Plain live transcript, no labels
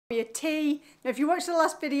your tea. Now, if you watched the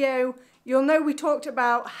last video, you'll know we talked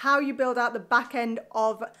about how you build out the back end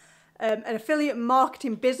of an affiliate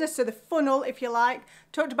marketing business, so the funnel, if you like.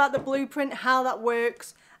 Talked about the blueprint, how that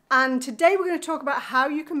works, and today we're going to talk about how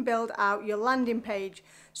you can build out your landing page.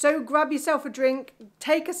 So grab yourself a drink,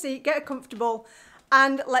 take a seat, get comfortable,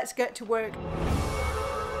 and let's get to work.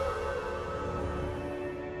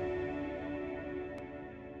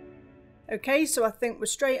 Okay, so I think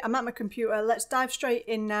I'm at my computer. Let's dive straight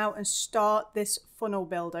in now and start this funnel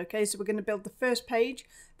build. Okay, so we're going to build the first page,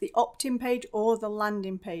 the opt-in page or the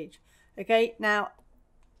landing page. Okay, now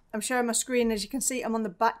I'm sharing my screen. As you can see, I'm on the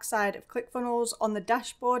back side of ClickFunnels on the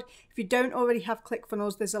dashboard. If you don't already have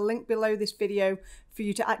ClickFunnels, there's a link below this video for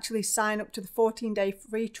you to actually sign up to the 14-day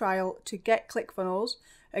free trial to get ClickFunnels.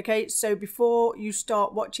 Okay, so before you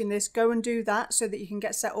start watching this, go and do that so that you can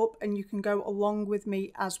get set up and you can go along with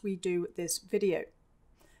me as we do this video.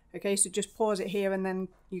 Okay, so just pause it here and then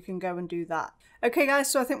you can go and do that. Okay guys,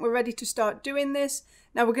 so I think we're ready to start doing this.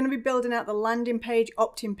 Now we're going to be building out the landing page,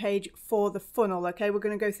 opt-in page for the funnel. Okay, we're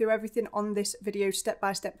going to go through everything on this video step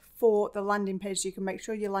by step for the landing page so you can make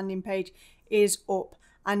sure your landing page is up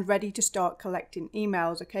and ready to start collecting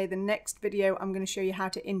emails. Okay, the next video I'm going to show you how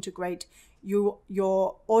to integrate your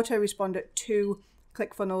autoresponder to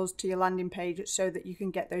ClickFunnels to your landing page so that you can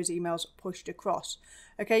get those emails pushed across.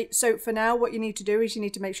 Okay, so for now what you need to do is you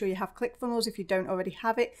need to make sure you have ClickFunnels. If you don't already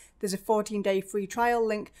have it, there's a 14-day free trial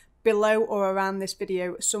link below or around this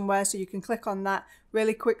video somewhere, so you can click on that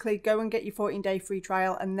really quickly, go and get your 14-day free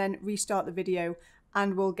trial and then restart the video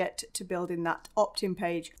and we'll get to building that opt-in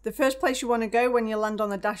page. The first place you want to go when you land on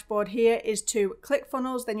the dashboard here is to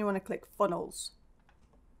ClickFunnels, then you want to click Funnels.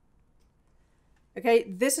 Okay,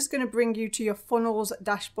 this is going to bring you to your funnels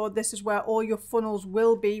dashboard. This is where all your funnels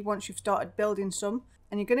will be once you've started building some,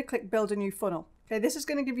 and you're going to click build a new funnel. Okay, this is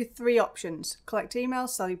going to give you three options: collect emails,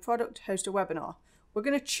 sell your product, host a webinar. We're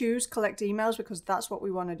going to choose collect emails because that's what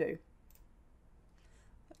we want to do.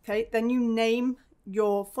 Okay, then you name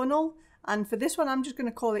your funnel, and for this one I'm just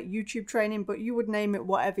going to call it YouTube training, but you would name it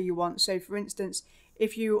whatever you want. So for instance,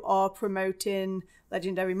 if you are promoting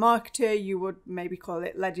Legendary Marketer, you would maybe call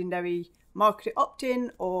it Legendary Marketer Opt-in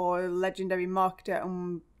or Legendary Marketer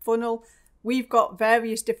and Funnel. We've got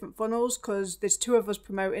various different funnels because there's two of us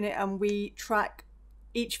promoting it and we track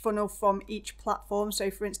each funnel from each platform.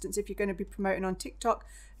 So for instance, if you're going to be promoting on TikTok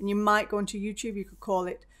and you might go onto YouTube, you could call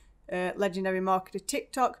it Legendary Marketer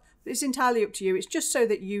TikTok, but it's entirely up to you. It's just so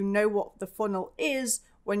that you know what the funnel is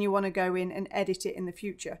when you want to go in and edit it in the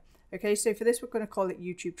future. Okay, so for this we're going to call it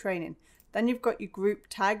YouTube training. Then you've got your group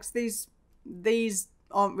tags. These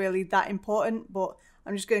aren't really that important, but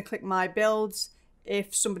I'm just going to click my builds.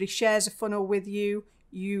 If somebody shares a funnel with you,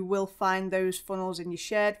 you will find those funnels in your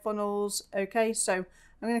shared funnels. Okay, so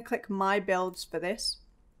I'm going to click my builds for this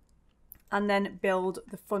and then build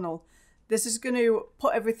the funnel. This is going to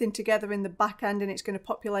put everything together in the back end and it's going to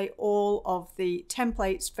populate all of the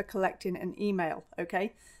templates for collecting an email.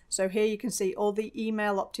 Okay, so here you can see all the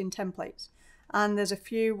email opt-in templates and there's a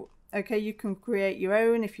few. Okay, you can create your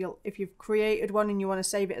own. If you've created one and you want to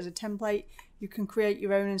save it as a template, you can create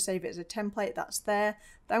your own and save it as a template. That's there.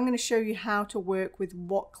 But I'm going to show you how to work with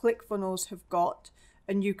what ClickFunnels have got,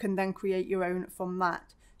 and you can then create your own from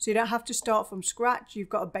that. So you don't have to start from scratch. You've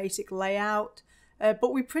got a basic layout,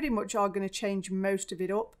 but we pretty much are going to change most of it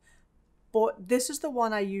up. But this is the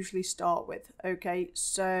one I usually start with. Okay,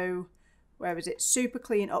 so where is it? Super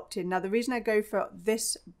clean opt-in. Now the reason I go for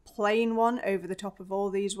this plain one over the top of all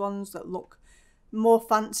these ones that look more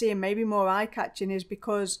fancy and maybe more eye-catching is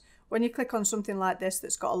because when you click on something like this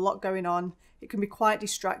that's got a lot going on, it can be quite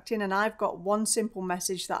distracting, and I've got one simple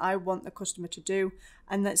message that I want the customer to do,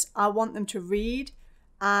 and that's I want them to read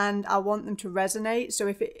and I want them to resonate. So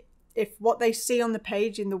if what they see on the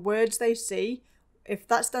page, in the words they see, if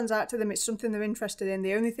that stands out to them, it's something they're interested in,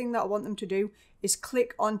 the only thing that I want them to do is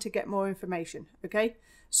click on to get more information. Okay,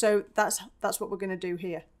 so that's what we're going to do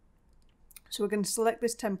here. So we're going to select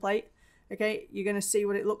this template. Okay, you're going to see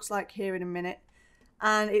what it looks like here in a minute,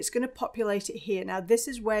 and it's going to populate it here. Now this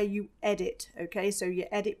is where you edit. Okay, so your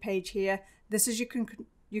edit page here, this is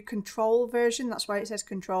your control version. That's why it says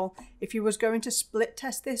control. If you was going to split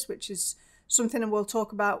test this, which is something we'll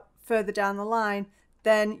talk about further down the line,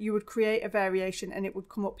 then you would create a variation and it would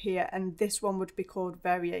come up here, and this one would be called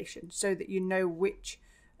variation so that you know which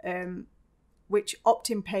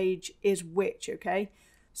opt-in page is which. Okay,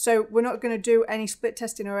 so we're not going to do any split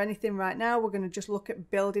testing or anything right now. We're going to just look at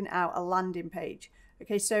building out a landing page.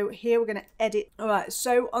 Okay, so here we're going to edit. All right,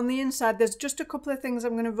 so on the inside there's just a couple of things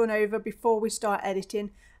I'm going to run over before we start editing,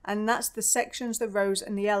 and that's the sections, the rows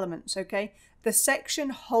and the elements. Okay, the section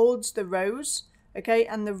holds the rows Okay,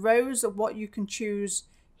 and the rows are what you can choose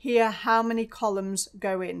here, how many columns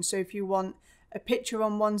go in. So if you want a picture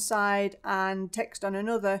on one side and text on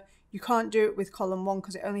another, you can't do it with column 1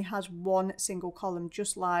 because it only has one single column,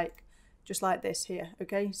 just like this here.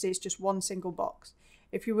 Okay, so it's just one single box.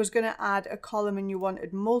 If you was going to add a column and you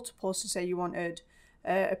wanted multiples, so say you wanted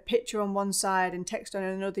a picture on one side and text on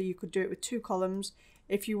another, you could do it with 2 columns.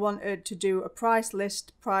 If you wanted to do a price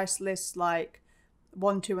list like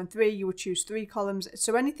 1, 2 and 3, you would choose 3 columns.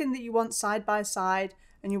 So anything that you want side by side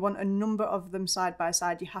and you want a number of them side by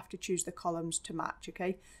side, you have to choose the columns to match.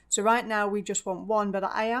 Okay, so right now we just want 1, but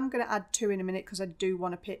I am going to add 2 in a minute because I do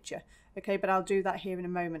want a picture. Okay, but I'll do that here in a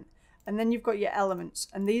moment. And then you've got your elements,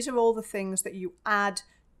 and these are all the things that you add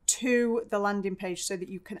to the landing page so that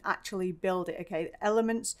you can actually build it. Okay, the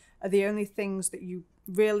elements are the only things that you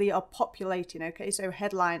really are populating. Okay, so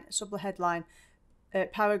headline, subheadline,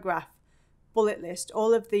 paragraph, bullet list,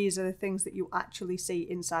 all of these are the things that you actually see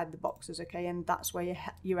inside the boxes. Okay, and that's where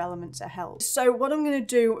your elements are held. So what I'm going to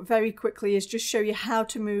do very quickly is just show you how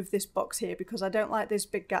to move this box here, because I don't like this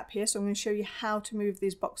big gap here. So I'm going to show you how to move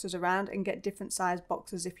these boxes around and get different size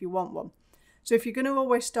boxes if you want one. So if you're going to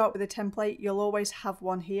always start with a template, you'll always have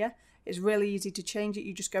one here. It's really easy to change it.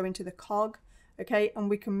 You just go into the cog, okay,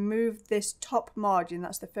 and we can move this top margin.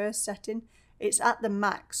 That's the first setting. It's at the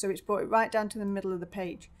max, so it's brought it right down to the middle of the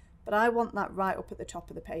page. But I want that right up at the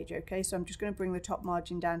top of the page, okay? So I'm just going to bring the top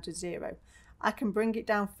margin down to 0. I can bring it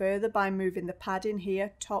down further by moving the padding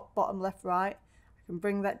here, top, bottom, left, right. I can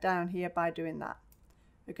bring that down here by doing that,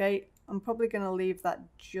 okay? I'm probably going to leave that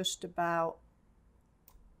just about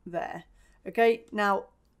there. Okay, now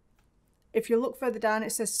if you look further down,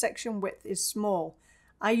 it says section width is small.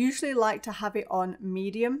 I usually like to have it on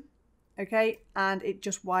medium, okay, and it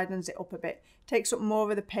just widens it up a bit. Takes up more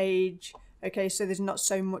of the page, okay, so there's not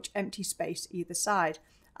so much empty space either side.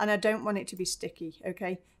 And I don't want it to be sticky,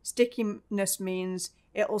 okay. Stickiness means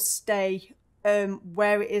it'll stay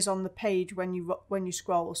where it is on the page when you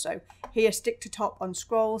scroll. So here, stick to top on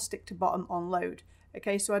scroll, stick to bottom on load.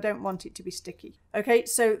 Okay, so I don't want it to be sticky. Okay,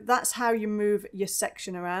 so that's how you move your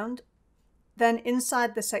section around. Then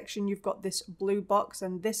inside the section, you've got this blue box,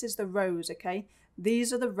 and this is the rows, okay?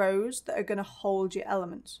 These are the rows that are going to hold your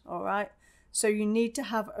elements, all right? So you need to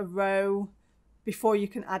have a row before you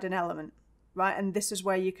can add an element, right? And this is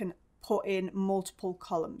where you can put in multiple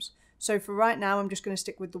columns. So for right now, I'm just going to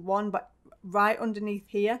stick with the 1, but right underneath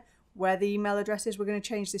here, where the email address is, we're going to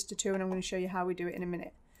change this to 2, and I'm going to show you how we do it in a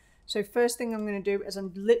minute. So first thing I'm going to do is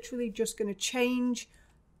I'm literally just going to change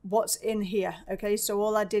what's in here. Okay, so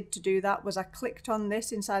all I did to do that was I clicked on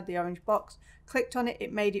this inside the orange box, clicked on it,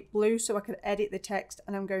 it made it blue so I could edit the text,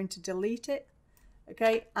 and I'm going to delete it.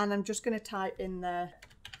 Okay, and I'm just going to type in there,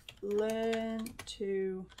 learn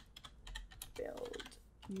to build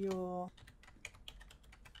your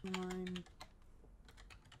online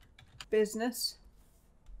business.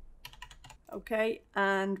 Okay,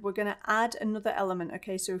 and we're going to add another element.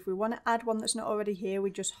 Okay, so if we want to add one that's not already here,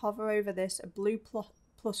 we just hover over this, a blue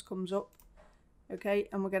plus comes up. Okay,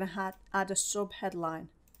 and we're going to add a sub headline.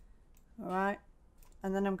 All right,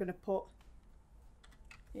 and then I'm going to put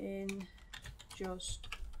in just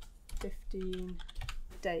 15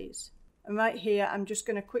 days. And right here, I'm just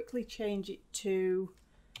going to quickly change it to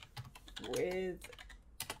with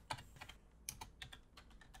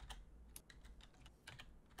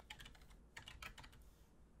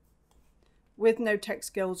no tech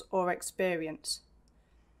skills or experience.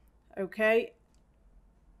 Okay,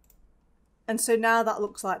 and so now that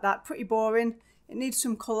looks like that, pretty boring. It needs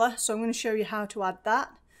some color, so I'm going to show you how to add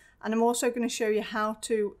that, and I'm also going to show you how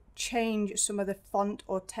to change some of the font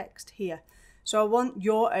or text here. So I want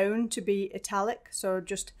your own to be italic, so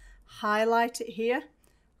just highlight it here,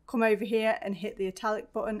 come over here and hit the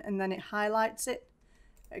italic button, and then it highlights it.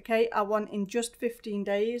 Okay, I want in just 15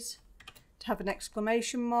 days to have an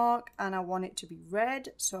exclamation mark, and I want it to be red,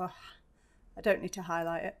 so I don't need to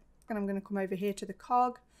highlight it. And I'm going to come over here to the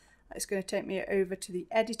cog. It's going to take me over to the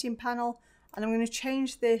editing panel, and I'm going to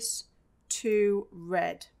change this to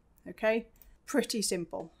red. Okay, pretty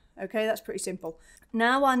simple. Okay, that's pretty simple.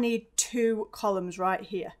 Now I need 2 columns right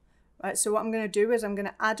here. Right, so what I'm going to do is I'm going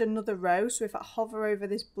to add another row. So if I hover over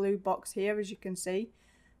this blue box here, as you can see,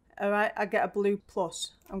 all right, I get a blue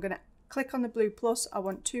plus. I'm going to click on the blue plus. I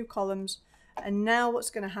want 2 columns. And now what's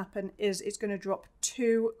going to happen is it's going to drop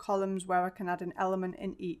 2 columns where I can add an element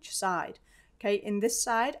in each side. Okay, in this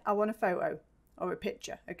side, I want a photo or a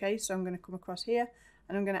picture. Okay, so I'm going to come across here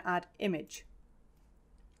and I'm going to add image.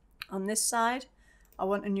 On this side, I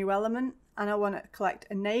want a new element, and I want to collect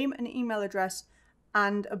a name, an email address,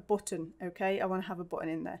 and a button. Okay, I want to have a button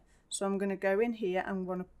in there. So I'm going to go in here and I'm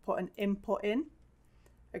going to put an input in.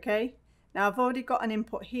 Okay, now I've already got an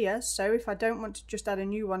input here, so if I don't want to just add a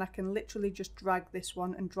new one, I can literally just drag this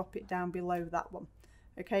one and drop it down below that one.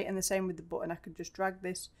 Okay, and the same with the button, I could just drag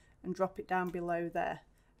this and drop it down below there.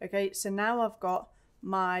 Okay, so now I've got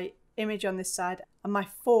my image on this side and my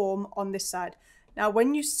form on this side. Now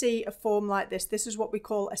when you see a form like this, this is what we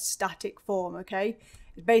call a static form. Okay,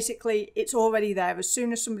 basically it's already there. As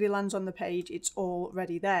soon as somebody lands on the page, it's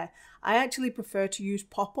already there. I actually prefer to use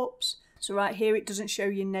pop-ups. So right here it doesn't show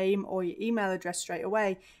your name or your email address straight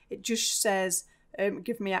away. It just says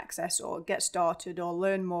give me access or get started or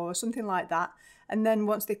learn more or something like that. And then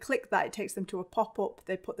once they click that, it takes them to a pop-up.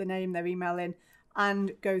 They put the name, their email in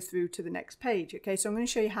and go through to the next page. Okay, so I'm going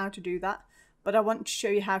to show you how to do that, but I want to show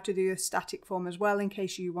you how to do a static form as well in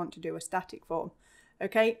case you want to do a static form.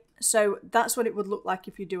 Okay, so that's what it would look like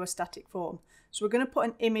if you do a static form. So we're going to put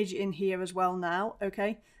an image in here as well now.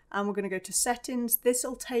 Okay, and we're going to go to settings. This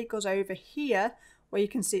will take us over here where you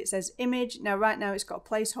can see it says image. Now right now it's got a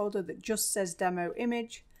placeholder that just says demo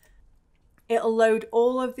image. It'll load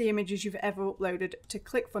all of the images you've ever uploaded to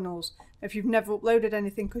ClickFunnels. If you've never uploaded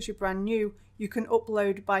anything because you're brand new, you can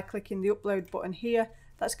upload by clicking the upload button here.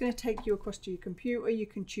 That's going to take you across to your computer. You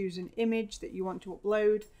can choose an image that you want to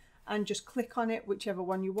upload and just click on it, whichever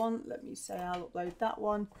one you want. Let me say I'll upload that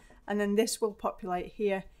one. And then this will populate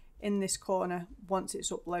here in this corner once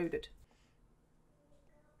it's uploaded.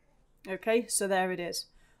 Okay, so there it is.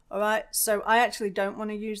 All right, so I actually don't want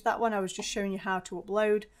to use that one. I was just showing you how to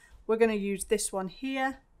upload. We're going to use this one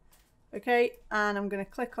here. Okay, and I'm going to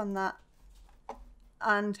click on that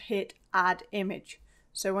and hit add image.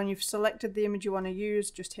 So when you've selected the image you want to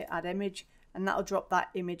use, just hit add image and that'll drop that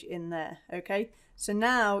image in there. Okay, so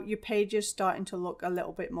now your page is starting to look a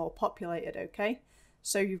little bit more populated. Okay,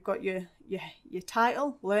 so you've got your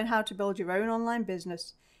title, learn how to build your own online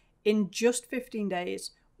business in just 15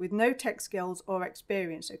 days with no tech skills or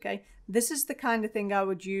experience. Okay, this is the kind of thing I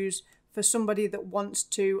would use for somebody that wants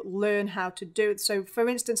to learn how to do it. So for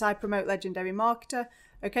instance, I promote Legendary Marketer.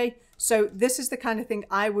 Okay, so this is the kind of thing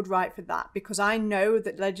I would write for that, because I know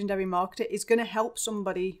that Legendary Marketer is going to help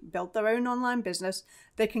somebody build their own online business.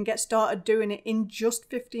 They can get started doing it in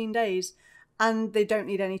just 15 days and they don't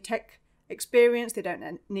need any tech experience. They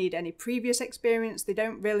don't need any previous experience. They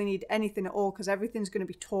don't really need anything at all because everything's going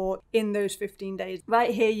to be taught in those 15 days.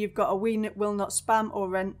 Right here, you've got a we will not spam or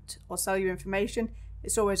rent or sell your information.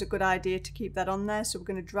 It's always a good idea to keep that on there. So we're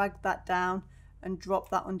going to drag that down and drop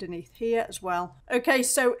that underneath here as well. Okay,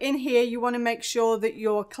 so in here you want to make sure that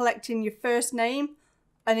you're collecting your first name,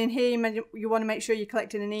 and in here you want to make sure you're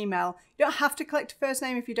collecting an email. You don't have to collect a first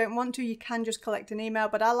name if you don't want to. You can just collect an email,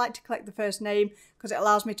 but I like to collect the first name because it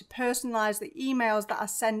allows me to personalize the emails that I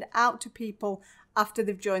send out to people after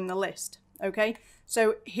they've joined the list. Okay,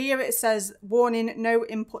 so here it says warning, no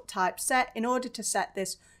input type set. In order to set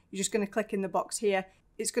this, you're just going to click in the box here.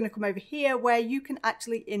 It's going to come over here where you can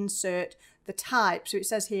actually insert the type. So it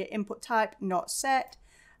says here input type not set,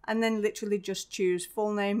 and then literally just choose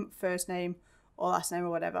full name, first name or last name or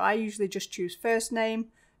whatever. I usually just choose first name.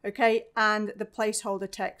 Okay, and the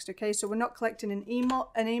placeholder text. Okay, so we're not collecting an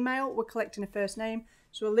email, we're collecting a first name.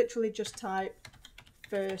 So we'll literally just type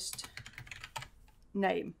first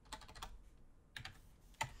name.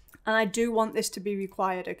 And I do want this to be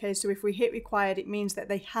required. Okay, so if we hit required, it means that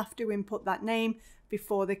they have to input that name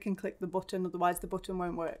before they can click the button, otherwise the button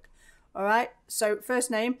won't work. All right, so first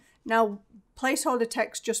name. Now placeholder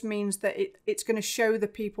text just means that it's going to show the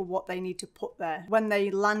people what they need to put there. When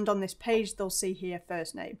they land on this page, they'll see here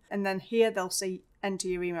first name, and then here they'll see enter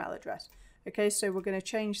your email address. Okay, so we're going to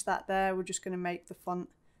change that there. We're just going to make the font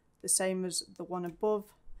the same as the one above.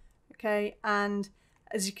 Okay, and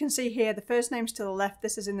as you can see here, the first name's to the left,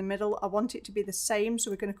 this is in the middle. I want it to be the same,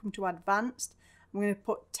 so we're going to come to advanced. I'm going to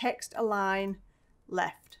put text align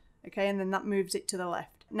left. Okay, and then that moves it to the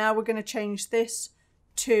left. Now we're going to change this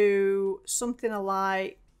to something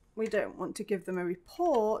like, we don't want to give them a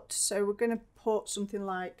report, so we're going to put something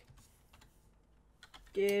like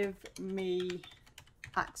give me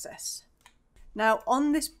access. Now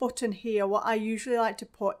on this button here, what I usually like to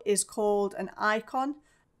put is called an icon.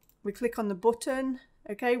 We click on the button.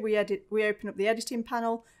 Okay, we open up the editing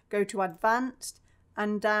panel, go to advanced,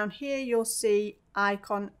 and down here you'll see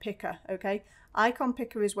icon picker. Okay, icon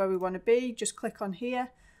picker is where we want to be. Just click on here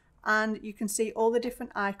and you can see all the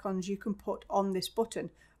different icons you can put on this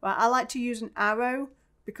button. Right, I like to use an arrow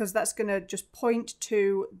because that's going to just point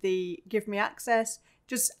to the give me access.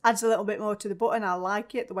 Just adds a little bit more to the button. I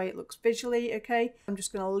like it the way it looks visually. Okay, I'm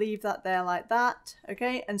just going to leave that there like that.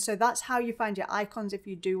 Okay, and so that's how you find your icons if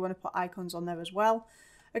you do want to put icons on there as well.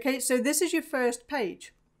 Okay, so this is your first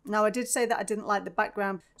page. Now, I did say that I didn't like the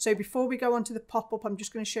background. So before we go on to the pop-up, I'm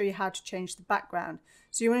just going to show you how to change the background.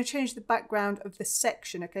 So you want to change the background of the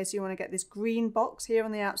section. Okay, so you want to get this green box here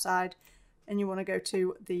on the outside and you want to go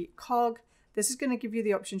to the cog. This is going to give you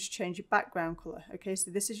the option to change your background color. Okay, so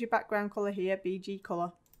this is your background color here, BG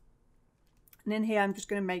color. And in here, I'm just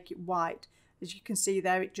going to make it white. As you can see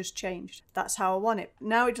there, it just changed. That's how I want it.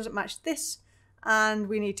 Now it doesn't match this and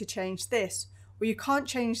we need to change this. Well, you can't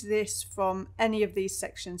change this from any of these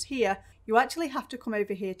sections here. You actually have to come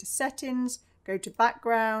over here to settings, go to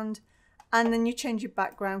background, and then you change your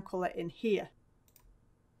background color in here.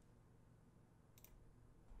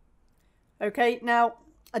 Okay, now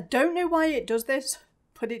I don't know why it does this,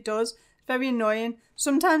 but it does. It's very annoying.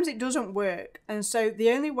 Sometimes it doesn't work. And so the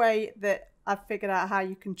only way that I've figured out how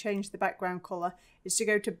you can change the background color is to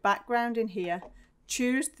go to background in here,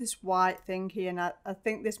 choose this white thing here. And I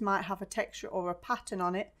think this might have a texture or a pattern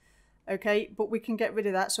on it. Okay, but we can get rid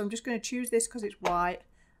of that. So I'm just going to choose this because it's white,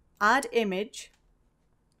 add image.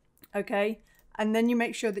 Okay, and then you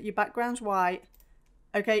make sure that your background's white.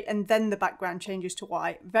 Okay, and then the background changes to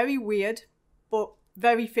white. Very weird, but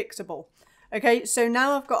very fixable. Okay, so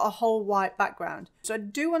now I've got a whole white background. So I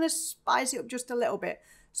do want to spice it up just a little bit.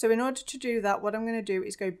 So in order to do that, what I'm going to do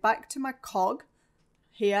is go back to my cog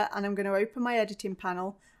here and I'm going to open my editing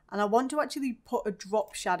panel and I want to actually put a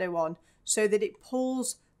drop shadow on so that it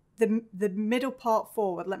pulls the middle part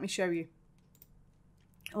forward. Let me show you.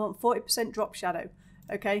 I want 40% drop shadow.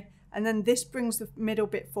 Okay, and then this brings the middle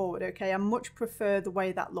bit forward. Okay, I much prefer the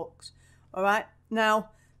way that looks. All right, now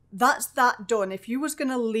that's that done. If you was going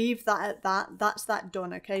to leave that at that, that's that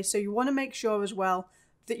done. Okay, so you want to make sure as well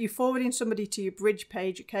that you're forwarding somebody to your bridge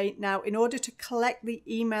page. Okay, now in order to collect the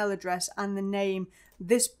email address and the name,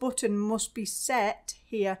 this button must be set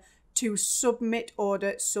here to submit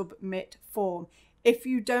order, submit form. If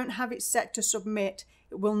you don't have it set to submit,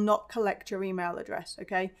 it will not collect your email address.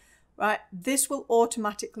 Okay, right, this will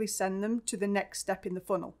automatically send them to the next step in the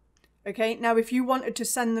funnel. Okay, now if you wanted to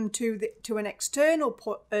send them to an external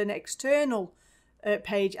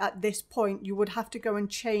page at this point, you would have to go and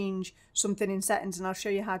change something in settings, and I'll show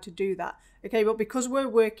you how to do that. Okay, but because we're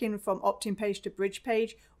working from opt-in page to bridge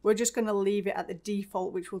page, we're just going to leave it at the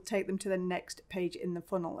default, which will take them to the next page in the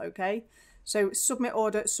funnel. Okay, so submit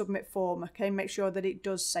order, submit form. Okay, make sure that it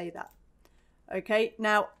does say that. Okay,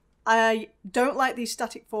 now I don't like these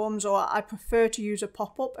static forms, or I prefer to use a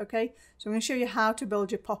pop-up. Okay, so I'm going to show you how to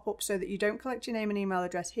build your pop-up so that you don't collect your name and email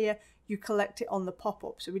address here, you collect it on the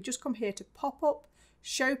pop-up. So we just come here to pop-up,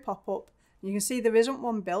 show pop-up. You can see there isn't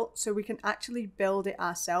one built, so we can actually build it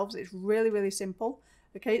ourselves. It's really, really simple.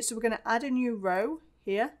 Okay, so we're going to add a new row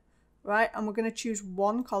here, right? And we're going to choose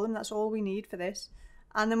one column. That's all we need for this.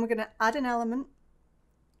 And then we're going to add an element.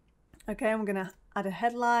 Okay, and we're going to add a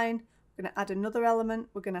headline. We're going to add another element.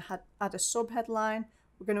 We're going to add a sub-headline.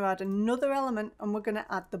 We're going to add another element, and we're going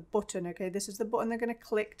to add the button. Okay, this is the button they're going to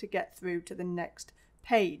click to get through to the next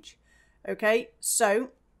page. Okay, so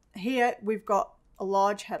here we've got a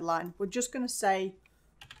large headline. We're just going to say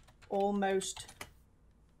almost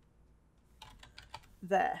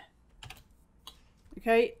there.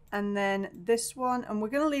 Okay, and then this one, and we're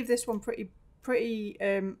going to leave this one pretty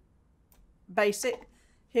basic.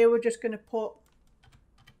 Here we're just going to put,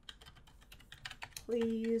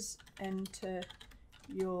 please enter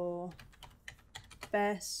your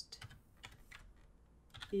best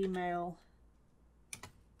email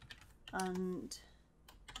and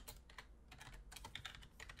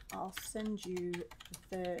I'll send you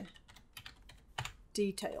the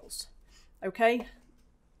details. Okay,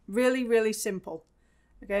 really, really simple.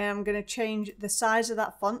 Okay, I'm going to change the size of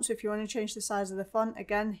that font. So if you want to change the size of the font,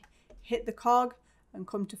 again, hit the cog and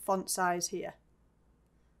come to font size here.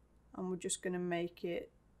 And we're just going to make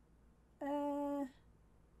it, I'm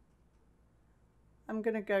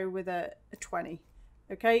going to go with a 20.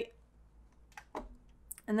 Okay,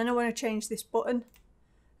 and then I want to change this button.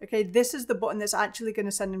 Okay, this is the button that's actually going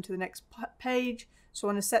to send them to the next page. So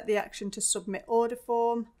I want to set the action to submit order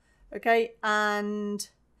form. Okay, and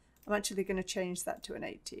I'm actually going to change that to an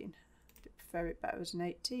 18. I prefer it better as an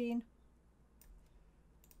 18.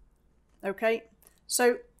 Okay,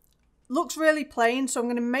 so looks really plain. So I'm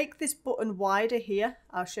going to make this button wider here.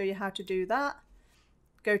 I'll show you how to do that.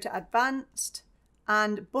 Go to advanced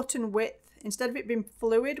and button width. Instead of it being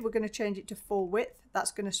fluid, we're going to change it to full width.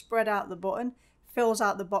 That's going to spread out the button, fills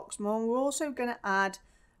out the box more. And we're also going to add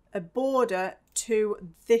a border to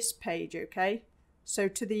this page. Okay, so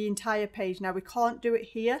to the entire page. Now we can't do it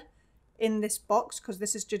here in this box because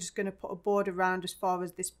this is just going to put a border around as far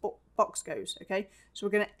as this box goes. Okay, so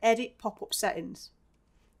we're going to edit pop-up settings.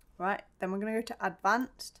 Right, then we're going to go to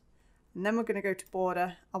advanced And then we're going to go to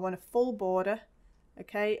border. I want a full border.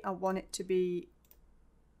 Okay, I want it to be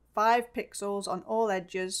 5 pixels on all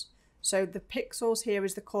edges. So the pixels here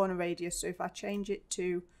is the corner radius. So if I change it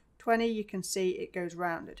to 20, you can see it goes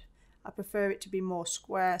rounded. I prefer it to be more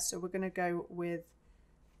square, so we're going to go with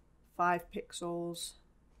 5 pixels.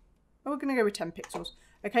 Oh, we're going to go with 10 pixels.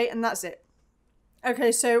 Okay, and that's it.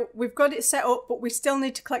 Okay, so we've got it set up, but we still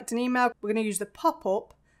need to collect an email. We're going to use the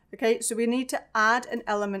pop-up. Okay, so we need to add an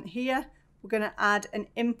element here. We're going to add an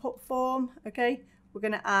input form. Okay, we're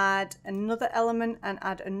going to add another element and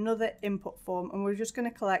add another input form, and we're just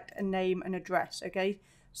going to collect a name and address. Okay,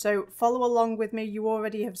 so follow along with me. You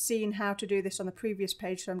already have seen how to do this on the previous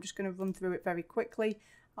page, so I'm just going to run through it very quickly.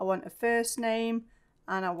 I want a first name,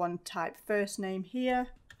 and I want to type first name here.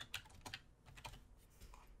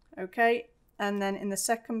 Okay, and then in the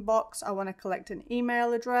second box, I want to collect an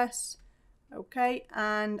email address. Okay,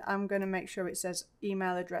 and I'm going to make sure it says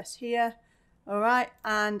email address here. All right,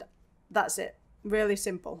 and that's it. Really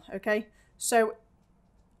simple. Okay, so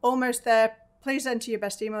almost there. Please enter your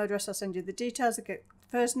best email address. I'll send you the details. You get the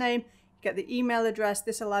first name, you get the email address.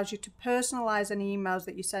 This allows you to personalize any emails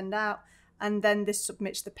that you send out, and then this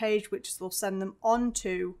submits the page, which will send them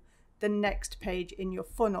onto the next page in your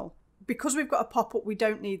funnel. Because we've got a pop-up, we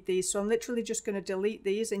don't need these, so I'm literally just going to delete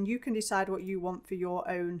these, and you can decide what you want for your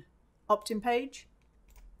own opt-in page.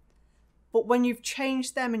 But when you've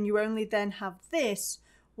changed them and you only then have this,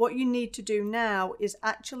 what you need to do now is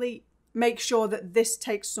actually make sure that this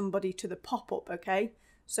takes somebody to the pop-up. Okay,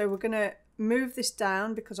 so we're going to move this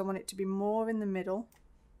down because I want it to be more in the middle,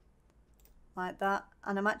 like that,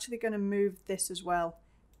 and I'm actually going to move this as well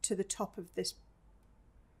to the top of this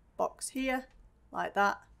box here, like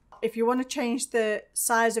that. If you want to change the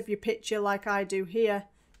size of your picture like I do here,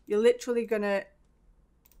 you're literally going to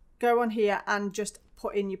go on here and just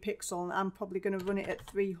put in your pixel, and I'm probably going to run it at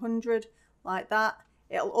 300, like that.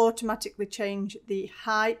 It'll automatically change the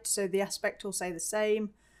height, so the aspect will stay the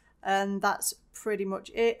same, and that's pretty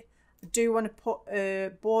much it. I do want to put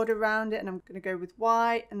a border around it, and I'm going to go with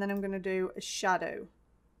white, and then I'm going to do a shadow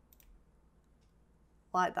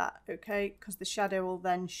like that. Okay, because the shadow will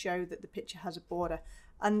then show that the picture has a border.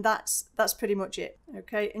 And that's pretty much it.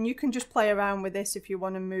 Okay, and you can just play around with this if you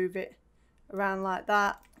want to move it around like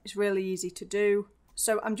that. It's really easy to do.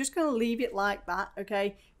 So I'm just going to leave it like that.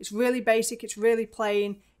 Okay, it's really basic, it's really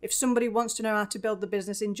plain. If somebody wants to know how to build the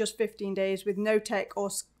business in just 15 days with no tech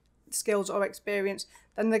or skills or experience,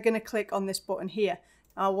 then they're going to click on this button here.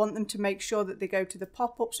 I want them to make sure that they go to the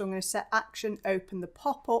pop-up, so I'm going to set action, open the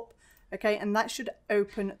pop-up. Okay, and that should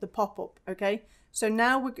open the pop-up. Okay, so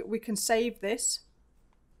now we can save this.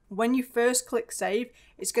 When you first click save,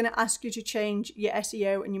 it's going to ask you to change your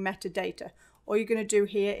SEO and your metadata. All you're going to do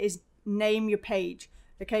here is name your page.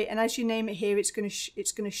 Okay, and as you name it here, it's going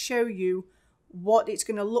to show you what it's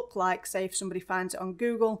going to look like. Say if somebody finds it on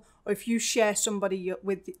Google, or if you share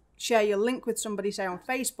your link with somebody, say on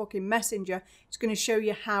Facebook, in Messenger, it's going to show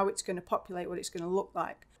you how it's going to populate, what it's going to look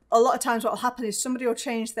like. A lot of times what will happen is somebody will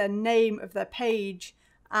change their name of their page,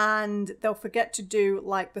 and they'll forget to do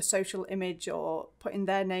like the social image or putting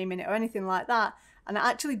their name in it or anything like that. And it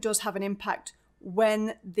actually does have an impact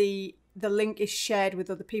when the link is shared with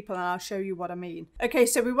other people, and I'll show you what I mean. Okay,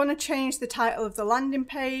 so we want to change the title of the landing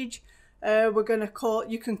page.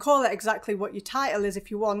 You can call it exactly what your title is if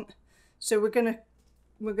you want. So we're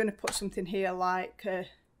gonna put something here like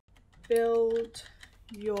build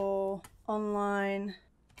your online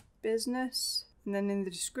business, and then in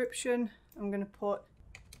the description I'm gonna put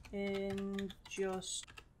in just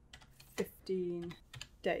 15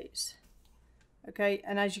 days. Okay,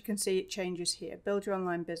 and as you can see, it changes here. Build your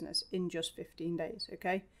online business in just 15 days.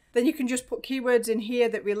 Okay, then you can just put keywords in here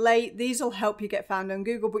that relate. These will help you get found on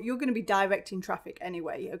Google, but you're going to be directing traffic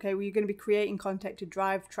anyway. Okay, well, you're going to be creating content to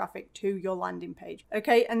drive traffic to your landing page.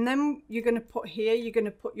 Okay, and then you're going to put here, you're going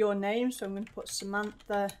to put your name. So I'm going to put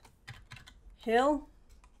Samantha Hill.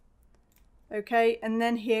 Okay, and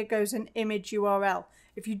then here goes an image URL.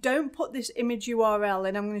 If you don't put this image URL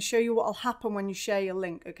in, I'm going to show you what will happen when you share your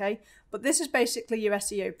link, okay? But this is basically your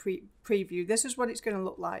SEO preview. This is what it's going to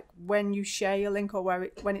look like when you share your link, or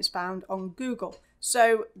when it's found on Google.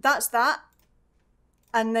 So that's that.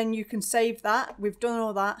 And then you can save that. We've done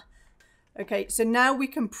all that. Okay, so now we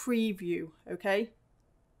can preview, okay?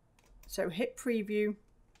 So hit preview.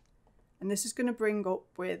 And this is going to bring up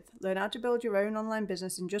with learn how to build your own online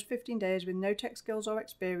business in just 15 days with no tech skills or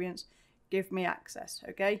experience. Give me access.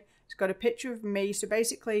 Okay, it's got a picture of me, so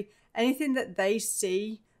basically anything that they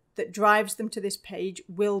see that drives them to this page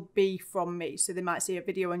will be from me. So they might see a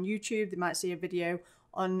video on YouTube, they might see a video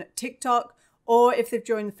on TikTok, Or if they've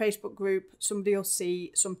joined the Facebook group, somebody will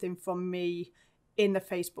see something from me in the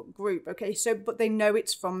Facebook group. Okay, so but they know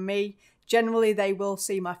it's from me. Generally, they will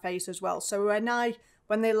see my face as well. So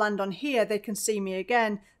when they land on here, they can see me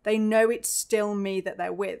again. They know it's still me that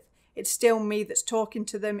they're with. It's still me that's talking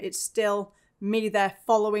to them. It's still me they're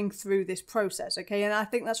following through this process. Okay, and I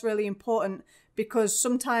think that's really important, because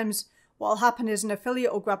sometimes what will happen is an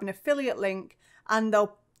affiliate will grab an affiliate link and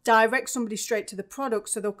they'll direct somebody straight to the product.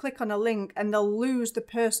 So they'll click on a link and they'll lose the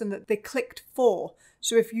person that they clicked for.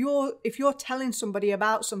 So if you're telling somebody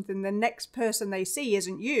about something, the next person they see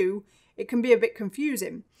isn't you, it can be a bit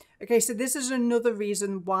confusing. Okay, so this is another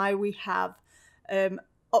reason why we have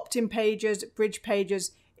opt-in pages, bridge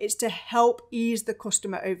pages. It's to help ease the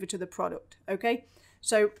customer over to the product. Okay,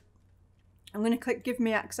 so I'm going to click Give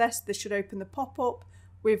Me Access. This should open the pop-up.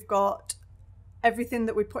 We've got everything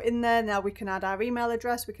that we put in there. Now we can add our email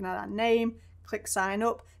address, we can add our name, click Sign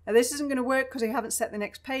Up. Now this isn't going to work because I haven't set the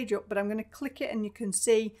next page up, but I'm going to click it and you can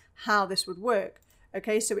see how this would work.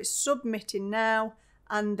 Okay, so it's submitting now,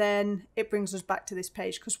 and then it brings us back to this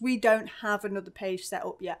page because we don't have another page set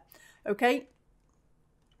up yet. Okay,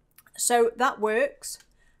 so that works,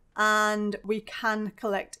 and we can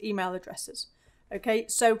collect email addresses. Okay,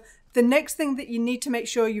 so the next thing that you need to make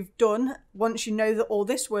sure you've done once you know that all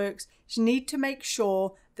this works is you need to make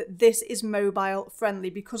sure that this is mobile friendly,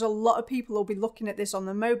 because a lot of people will be looking at this on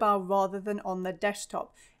the mobile rather than on the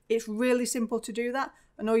desktop. It's really simple to do that,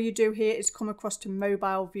 and all you do here is come across to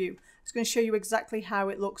mobile view. It's going to show you exactly how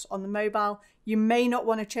it looks on the mobile. You may not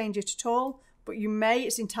want to change it at all, but you may.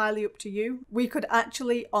 It's entirely up to you. We could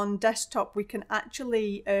actually, on desktop, we can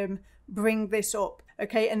actually bring this up.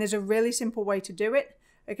 Okay, and there's a really simple way to do it.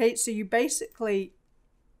 Okay, so you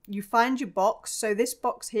find your box. So this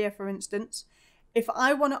box here, for instance, if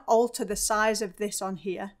I want to alter the size of this on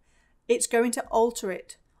here, it's going to alter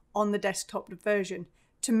it on the desktop version.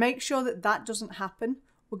 To make sure that that doesn't happen,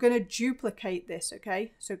 we're going to duplicate this.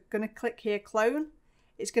 Okay, so going to click here, clone.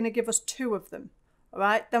 It's going to give us 2 of them. All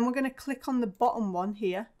right, then we're going to click on the bottom one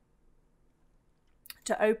here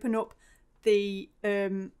to open up the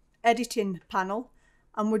editing panel.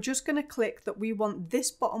 And we're just going to click that we want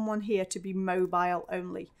this bottom one here to be mobile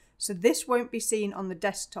only. So this won't be seen on the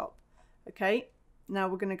desktop. Okay, now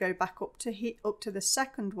we're going to go back up to the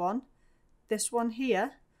second one. This one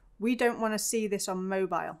here, we don't want to see this on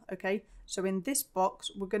mobile. Okay, so in this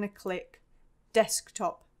box, we're going to click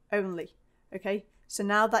desktop only. Okay, so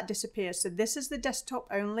now that disappears. So this is the desktop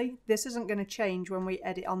only. This isn't going to change when we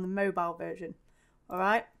edit on the mobile version. All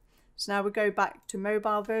right, so now we go back to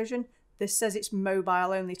mobile version. This says it's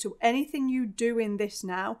mobile only. So anything you do in this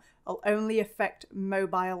now will only affect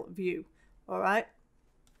mobile view. All right.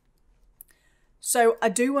 So I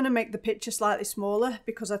do want to make the picture slightly smaller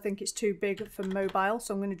because I think it's too big for mobile.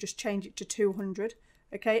 So I'm going to just change it to 200.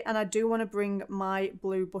 Okay. And I do want to bring my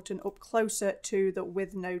blue button up closer to the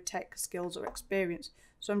with no tech skills or experience.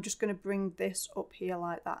 So I'm just going to bring this up here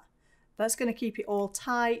like that. That's going to keep it all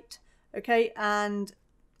tight. Okay. And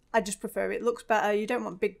I just prefer it. It looks better. You don't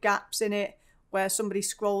want big gaps in it where somebody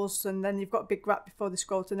scrolls and then you've got a big gap before they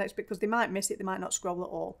scroll to the next, because they might miss it. They might not scroll at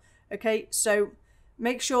all. Okay, so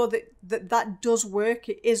make sure that does work.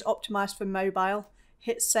 It is optimized for mobile.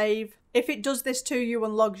 Hit save. If it does this to you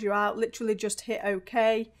and logs you out, literally just hit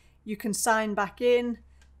OK. You can sign back in,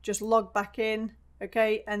 just log back in.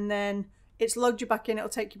 Okay, and then it's logged you back in. It'll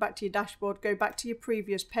take you back to your dashboard. Go back to your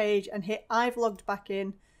previous page and hit I've logged back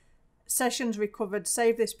in. Sessions recovered.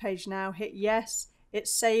 Save this page now. Hit yes. It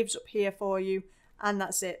saves up here for you, and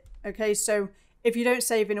that's it. Okay, so if you don't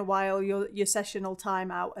save in a while, your session will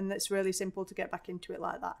time out, and it's really simple to get back into it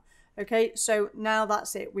like that. Okay, so now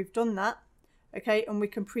that's it. We've done that. Okay, and we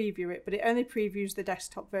can preview it, but it only previews the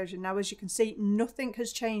desktop version. Now, as you can see, nothing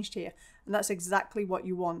has changed here, and that's exactly what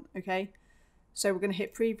you want. Okay, so we're going to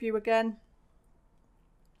hit preview again,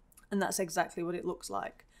 and that's exactly what it looks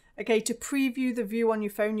like. Okay, to preview the view on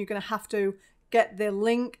your phone, you're going to have to get the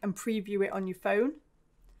link and preview it on your phone.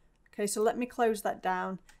 Okay, so let me close that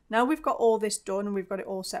down. Now we've got all this done and we've got it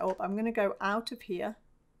all set up. I'm going to go out of here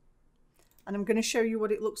and I'm going to show you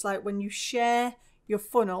what it looks like when you share your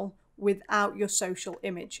funnel without your social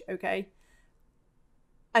image. Okay,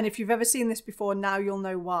 and if you've ever seen this before, now you'll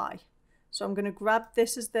know why. So I'm going to grab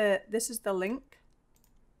this is the link,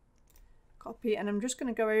 copy, and I'm just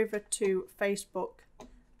going to go over to Facebook.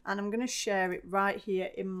 And I'm going to share it right here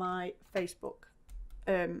in my Facebook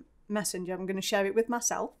Messenger. I'm going to share it with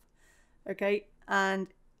myself. Okay, and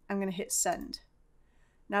I'm going to hit send.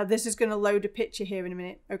 Now this is going to load a picture here in a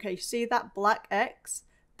minute. Okay, see that black X?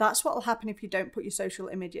 That's what will happen if you don't put your social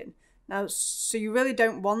image in. Now, so you really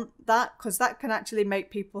don't want that, because that can actually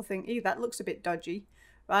make people think, "Ee, that looks a bit dodgy,"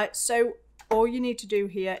 right? So all you need to do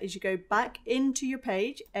here is you go back into your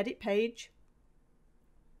page, edit page,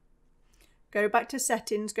 go back to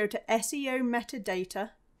settings, go to SEO metadata,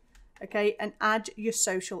 okay, and add your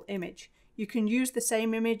social image. You can use the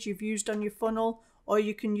same image you've used on your funnel, or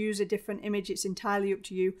you can use a different image. It's entirely up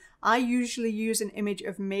to you. I usually use an image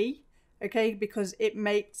of me, okay, because it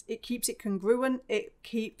keeps it congruent. It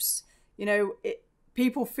keeps, you know,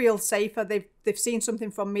 people feel safer. They've seen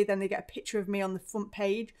something from me, then they get a picture of me on the front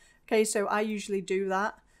page. Okay, so I usually do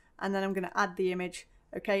that, and then I'm going to add the image.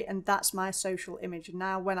 Okay, and that's my social image.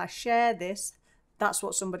 Now, when I share this, that's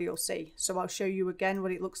what somebody will see. So I'll show you again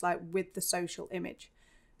what it looks like with the social image.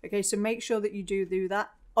 Okay, so make sure that you do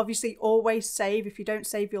that. Obviously, always save. If you don't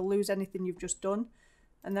save, you'll lose anything you've just done.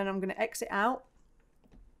 And then I'm going to exit out.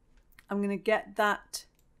 I'm going to get that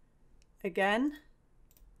again,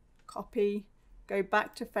 copy, go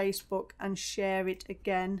back to Facebook and share it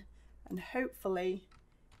again. And hopefully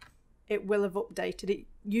it will have updated. It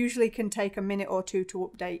usually can take a minute or two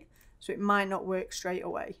to update, so it might not work straight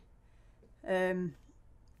away. But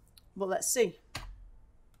let's see.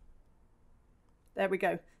 There we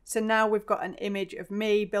go. So now we've got an image of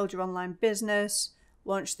me, build your online business,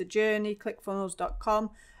 launch the journey, ClickFunnels.com.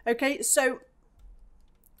 Okay, so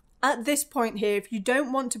at this point here, if you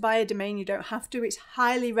don't want to buy a domain, you don't have to. It's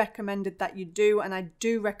highly recommended that you do, and I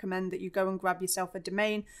do recommend that you go and grab yourself a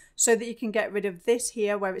domain so that you can get rid of this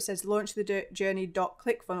here where it says launch the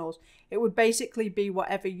journey.clickfunnels. It would basically be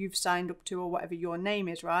whatever you've signed up to or whatever your name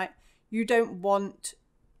is, right? You don't want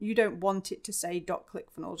it to say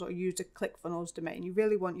 .clickfunnels or use a ClickFunnels domain. You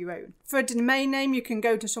really want your own. For a domain name, you can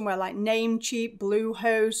go to somewhere like Namecheap,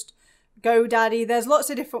 Bluehost, GoDaddy. There's lots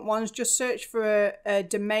of different ones. Just search for a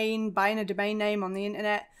domain, buying a domain name on the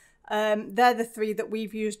internet. They're the three that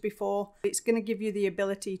we've used before. It's going to give you the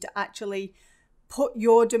ability to actually put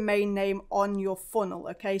your domain name on your funnel.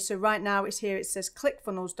 Okay, so right now it's here, it says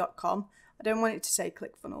clickfunnels.com. I don't want it to say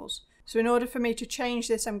ClickFunnels. So in order for me to change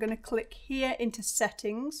this, I'm going to click here into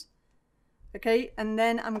settings. Okay, and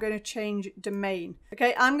then I'm going to change domain.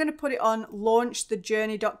 Okay, I'm going to put it on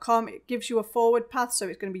launchthejourney.com. It gives you a forward path, so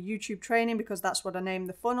it's going to be YouTube training because that's what I named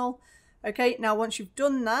the funnel. Okay, now once you've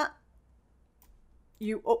done that,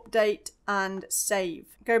 you update and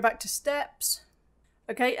save. Go back to steps.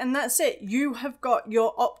 Okay, and that's it. You have got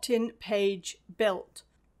your opt-in page built.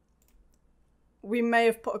 We may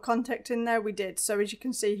have put a contact in there. We did. So as you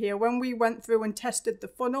can see here, when we went through and tested the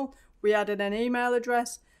funnel, we added an email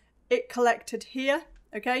address. It collected here.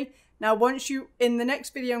 Okay, now in the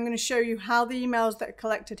next video, I'm going to show you how the emails that are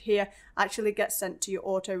collected here actually get sent to your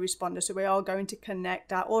autoresponder. So we are going to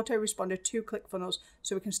connect our autoresponder to ClickFunnels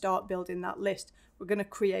so we can start building that list. We're going to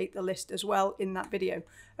create the list as well in that video.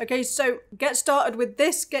 Okay, so get started with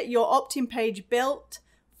this. Get your opt-in page built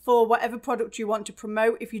for whatever product you want to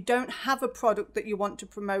promote. If you don't have a product that you want to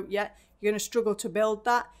promote yet, you're going to struggle to build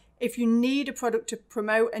that. If you need a product to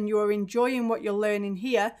promote and you're enjoying what you're learning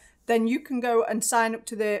here, then you can go and sign up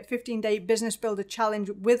to the 15-day Business Builder Challenge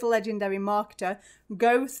with Legendary Marketer.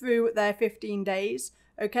 Go through their 15 days,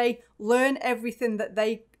 okay? Learn everything that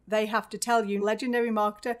they have to tell you. Legendary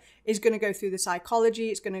Marketer is going to go through the psychology.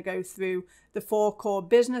 It's going to go through the 4 core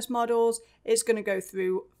business models. It's going to go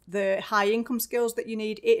through the high income skills that you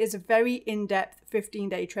need. It is a very in-depth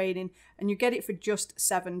 15-day training, and you get it for just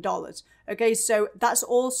 $7. Okay, so that's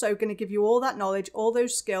also going to give you all that knowledge, all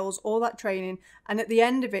those skills, all that training, and at the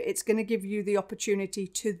end of it, it's going to give you the opportunity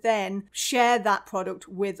to then share that product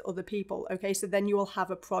with other people. Okay, so then you will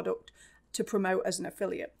have a product to promote as an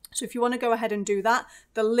affiliate. So if you want to go ahead and do that,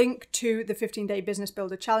 the link to the 15-day Business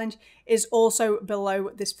Builder Challenge is also below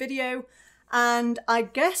this video. And I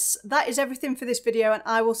guess that is everything for this video, and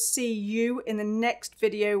I will see you in the next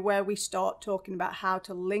video where we start talking about how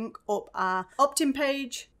to link up our opt-in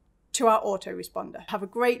page to our autoresponder. Have a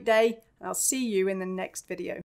great day, and I'll see you in the next video.